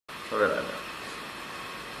稍微来点。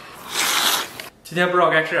今天不知道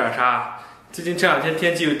该吃点啥，最近这两天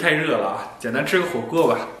天气又太热了，简单吃个火锅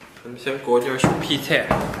吧。咱们先搞点小配菜，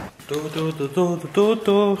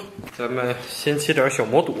咱们先切点小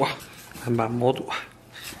毛肚，咱把毛肚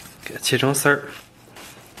给它切成丝儿。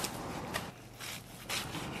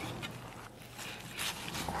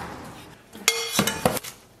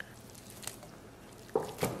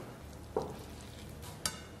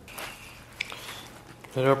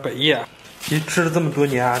 来点百叶，其实吃了这么多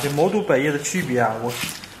年啊，这毛肚百叶的区别啊，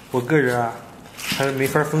我个人啊还是没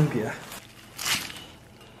法分别。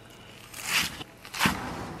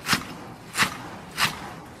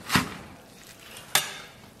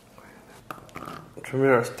准备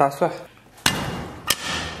点大蒜，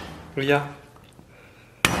哎呀，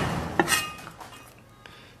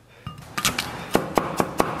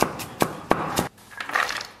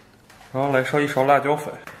然后来上一勺辣椒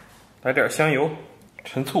粉，来点香油。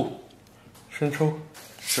 陈醋、生抽、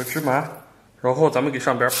小芝麻，然后咱们给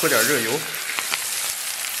上边泼点热油，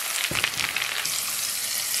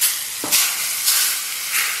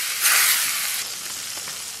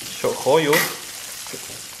小蚝油。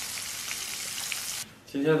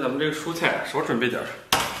今天咱们这个蔬菜少准备点，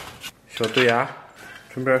小豆芽，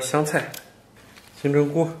准备点香菜、金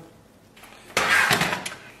针菇，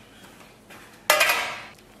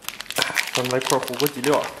咱们来块火锅底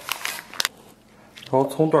料。 然后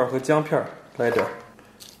葱段和姜片来点，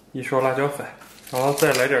一勺辣椒粉，然后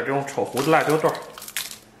再来点这种炒糊的辣椒段，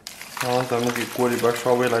然后咱们给锅里边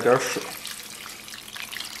稍微来点水，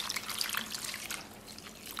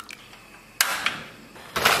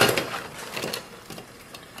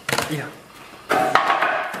哎呀，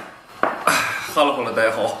哈喽哈喽，大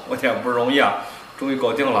家好，我天不容易啊，终于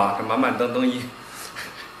搞定了，这满满登登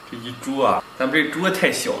这一桌啊，咱们这桌太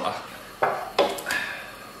小了。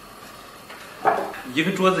 一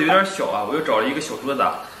个桌子有点小啊，我又找了一个小桌子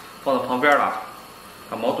放在旁边了，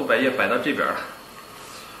把毛肚百叶摆到这边了。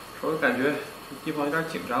稍微感觉地方有点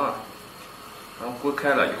紧张啊。然后锅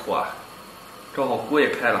开了以后啊，正好锅也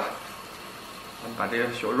开了，咱们把这个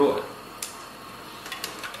小肉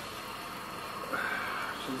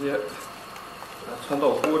直接把它汆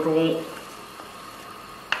到锅中。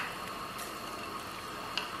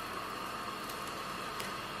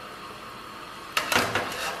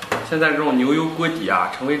 现在这种牛油锅底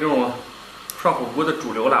啊，成为这种涮火锅的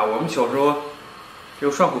主流了。我们小时候，这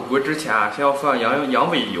个涮火锅之前啊，先要放羊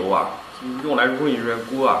尾油啊，用来润一润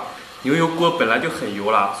锅啊。牛油锅本来就很油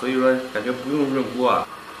了，所以说感觉不用润锅啊。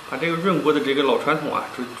把这个润锅的这个老传统啊，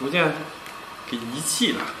逐渐给遗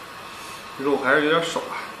弃了。肉还是有点少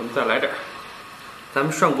啊，咱们再来点。咱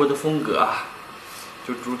们涮锅的风格啊，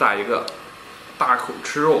就主打一个大口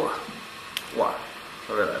吃肉啊，哇，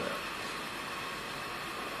稍微来点。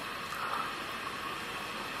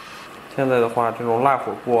 现在的话，这种辣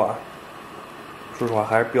火锅啊，说实话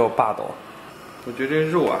还是比较霸道。我觉得这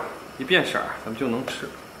肉啊，一变色咱们就能吃。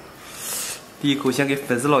第一口先给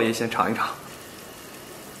粉丝老爷先尝一尝。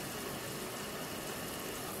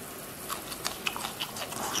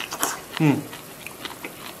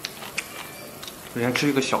首先吃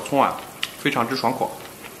一个小葱啊，非常之爽口。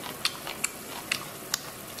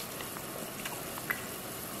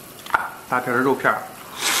大片的肉片。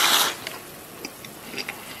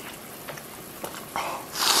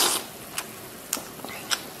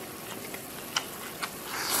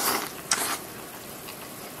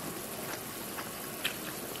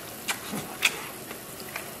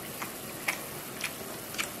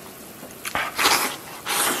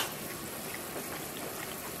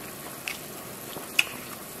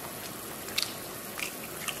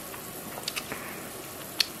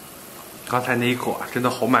 刚才那一口啊，真的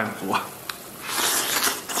好满足啊！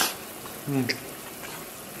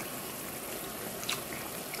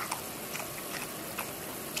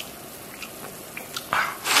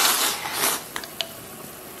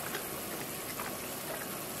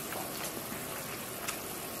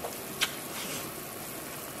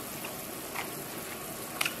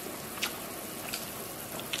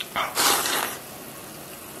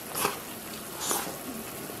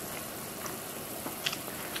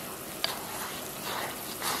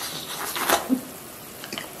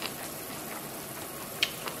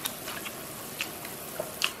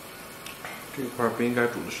这块不应该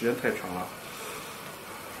煮的时间太长了。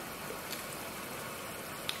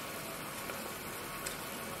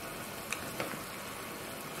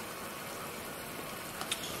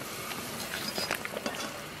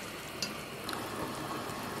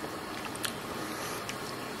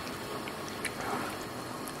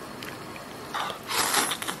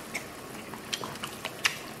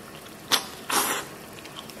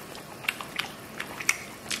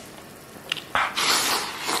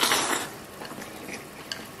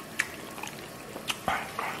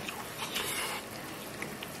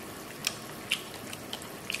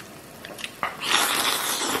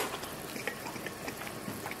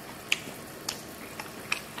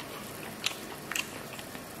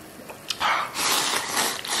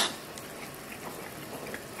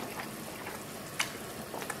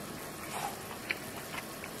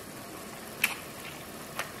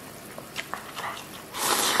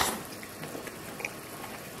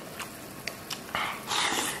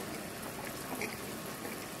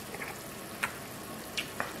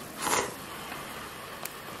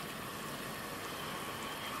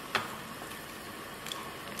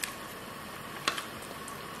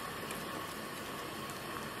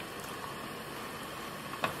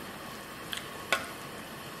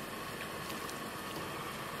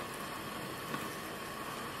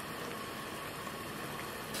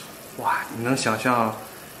你能想象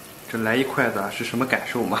这来一筷子是什么感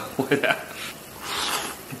受吗？我的。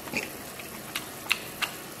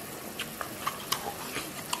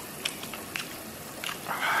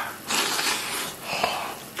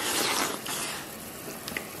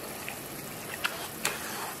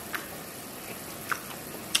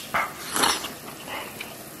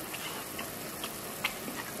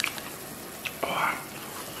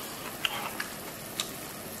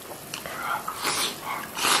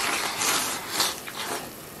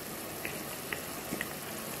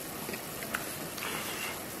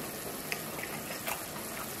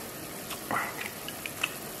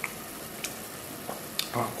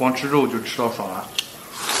光吃肉就吃到爽了。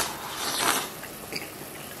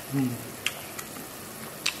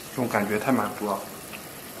这种感觉太满足了。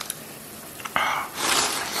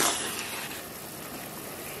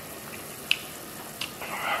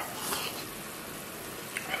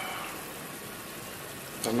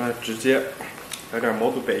咱们直接来点毛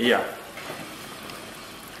肚百叶。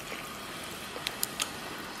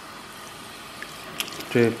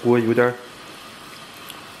这锅有点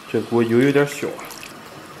油有点小。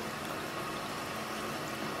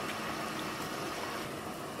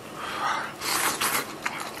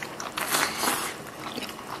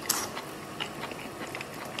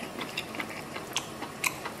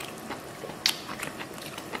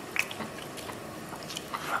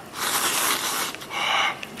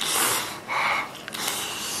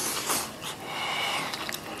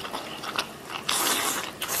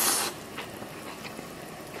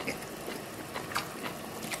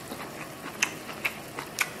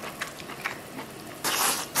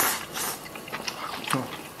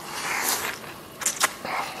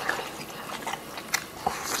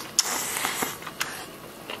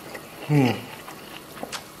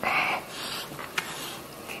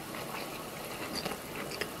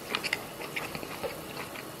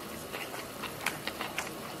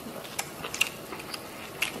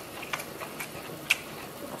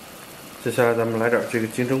接下来咱们来点这个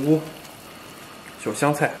金针菇、小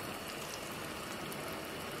香菜。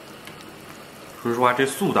说实话，这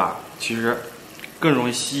素的其实更容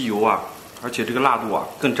易吸油啊，而且这个辣度啊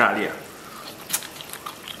更炸裂。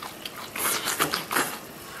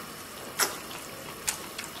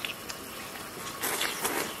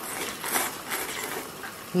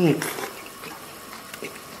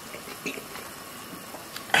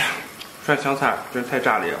涮香菜真太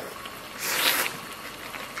炸裂了。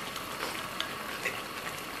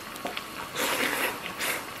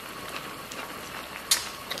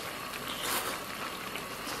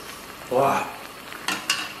哇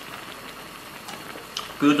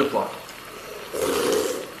 ，beautiful！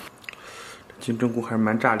 金针菇还是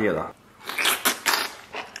蛮炸裂的。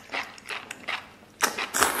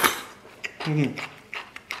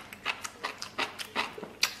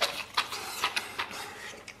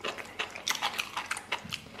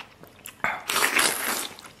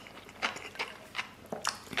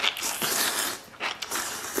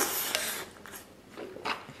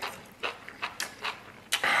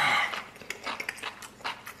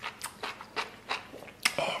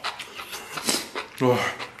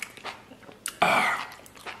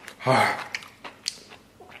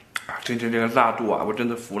这个辣度啊，我真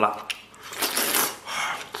的服了。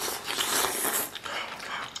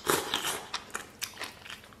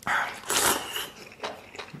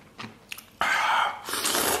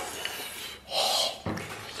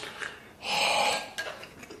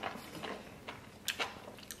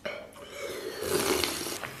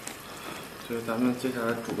所以咱们接下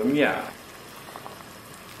来煮个面，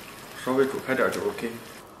稍微煮开点就 OK。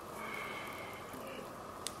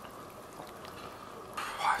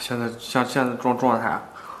哇，现在像现在这种状态，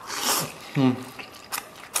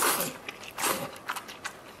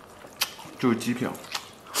就是极品。